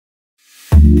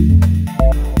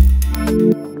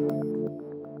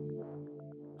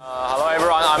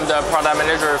product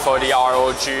manager for the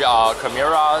ROG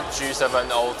Chimera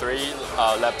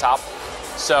G703 laptop.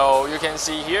 So you can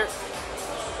see here,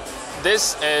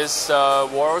 this is the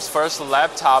world's first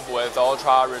laptop with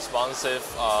ultra responsive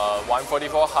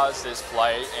 144 Hz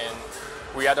display, and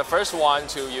we are the first one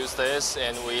to use this,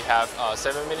 and we have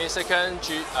 7 millisecond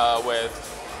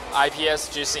with IPS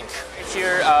G-Sync.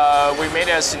 Here we made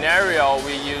a scenario.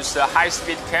 We used a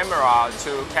high-speed camera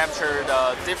to capture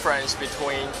the difference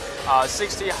between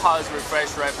 60 Hz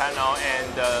refresh rate panel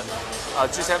and the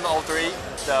G703,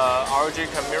 the ROG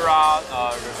Chimera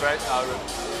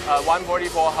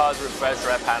 144 Hz refresh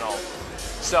rate panel.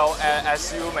 So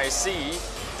as you may see,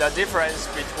 the difference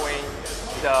between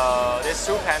these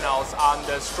two panels on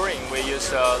the screen, we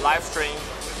use a live stream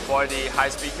for the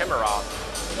high-speed camera.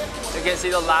 You can see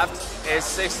the left is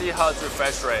 60 Hz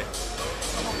refresh rate,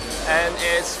 and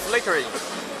it's flickering,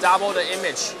 double the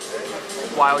image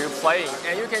while you're playing.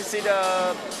 And you can see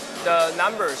the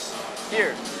numbers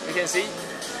here. You can see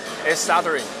it's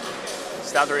stuttering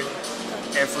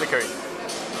and flickering.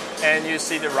 And you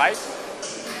see the right?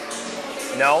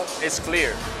 No, it's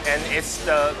clear, and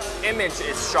the image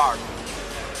is sharp.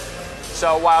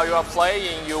 So while you are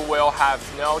playing, you will have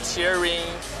no tearing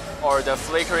or the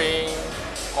flickering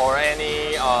or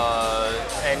any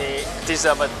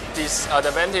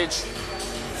disadvantage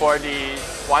for the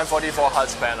 144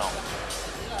 Hz panel.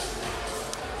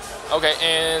 Okay,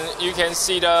 and you can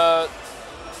see the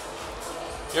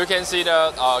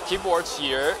keyboard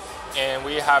here, and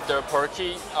we have the per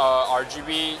key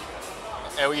RGB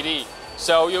LED.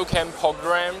 So you can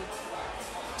program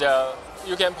the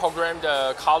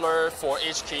color for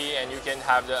each key, and you can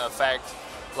have the effect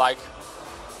like,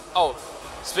 oh,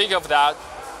 speaking of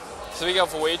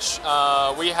which,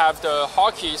 we have the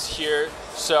hotkeys here,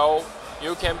 so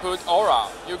you can put aura.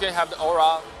 You can have the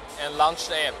aura and launch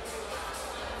the app.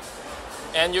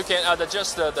 And you can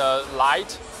adjust the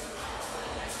light.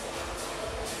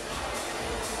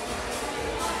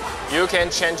 You can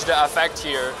change the effect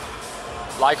here,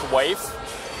 like wave.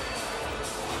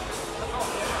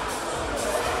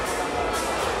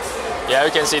 Yeah,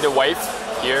 you can see the wave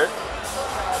here.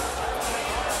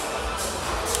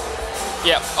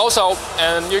 Yeah, also,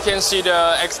 and you can see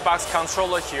the Xbox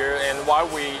controller here, and why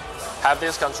we have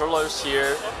these controllers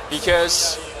here,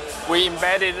 because we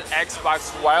embedded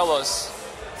Xbox wireless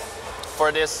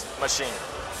for this machine.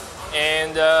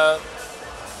 And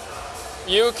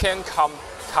you can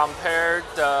compare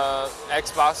the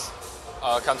Xbox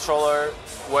controller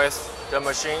with the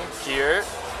machine here,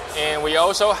 and we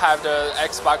also have the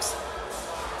Xbox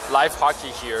Live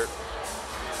Hockey here.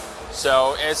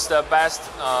 So it's the best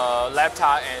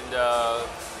laptop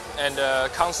and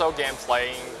console game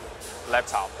playing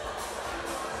laptop.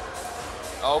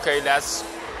 Okay, let's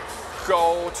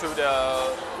go to the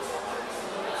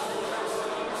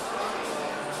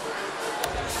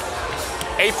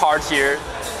A part here.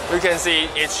 You can see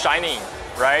it's shining,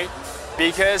 right?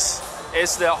 Because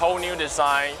it's the whole new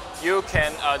design. You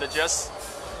can adjust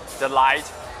the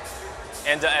light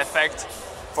and the effect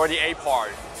for the A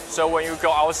part. So when you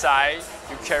go outside,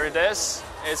 you carry this.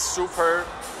 It's super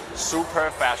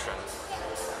fashion.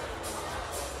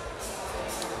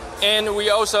 And we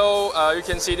also, you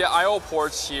can see the I/O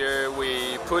ports here.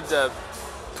 We put the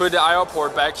I/O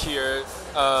port back here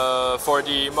for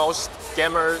the most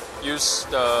gamer use.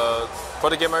 For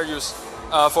the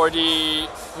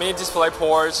mini display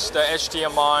ports, the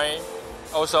HDMI,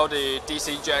 also the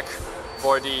DC jack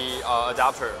for the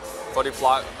adapter, for the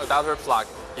adapter plug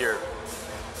here.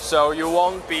 So you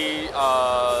won't be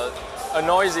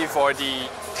noisy for the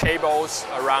cables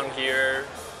around here,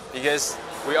 because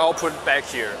we all put back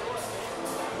here.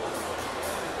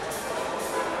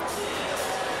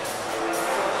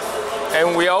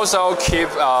 And we also keep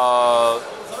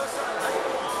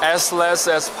as less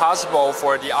as possible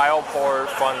for the I/O port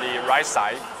from the right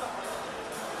side.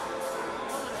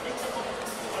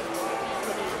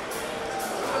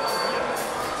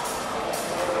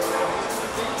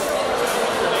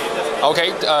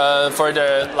 Okay, for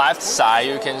the left side,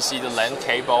 you can see the LAN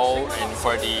cable, and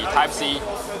for the Type-C,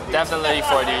 definitely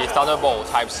for the Thunderbolt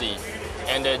Type-C,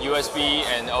 and the USB,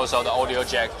 and also the audio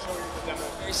jack.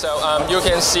 So you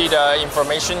can see the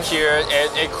information here.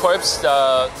 It equips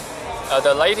the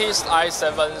latest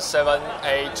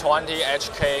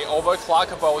i7-7820HK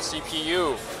overclockable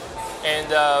CPU,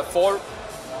 and 4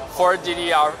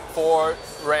 DDR4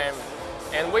 RAM,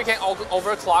 and we can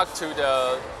overclock to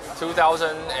the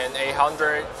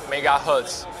 2800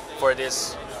 megahertz for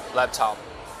this laptop.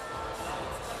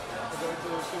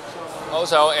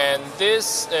 Also, and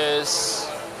this is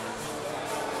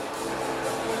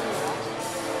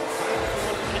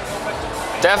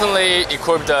Definitely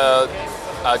equip the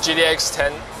GTX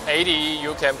 1080.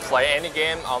 You can play any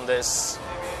game on this.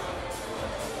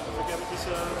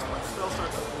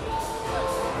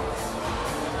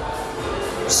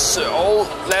 So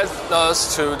let's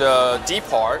us to the D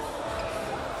part.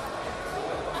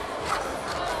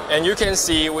 And you can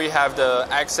see we have the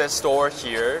access door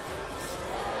here.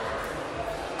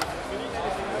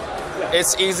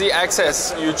 It's easy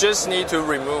access. You just need to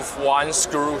remove one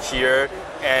screw here,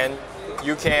 and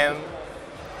you can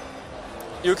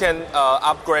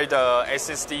upgrade the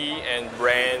SSD and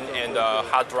RAM and the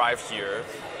hard drive here.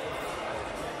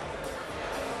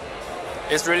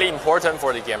 It's really important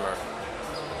for the gamer.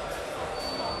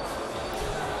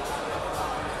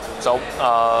 So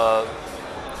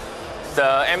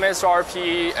the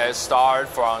MSRP start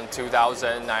from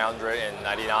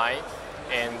 $2,999,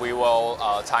 and we will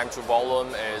time to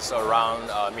volume is around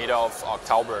middle of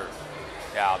October.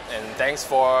 Yeah, and thanks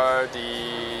for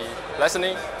the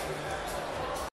listening.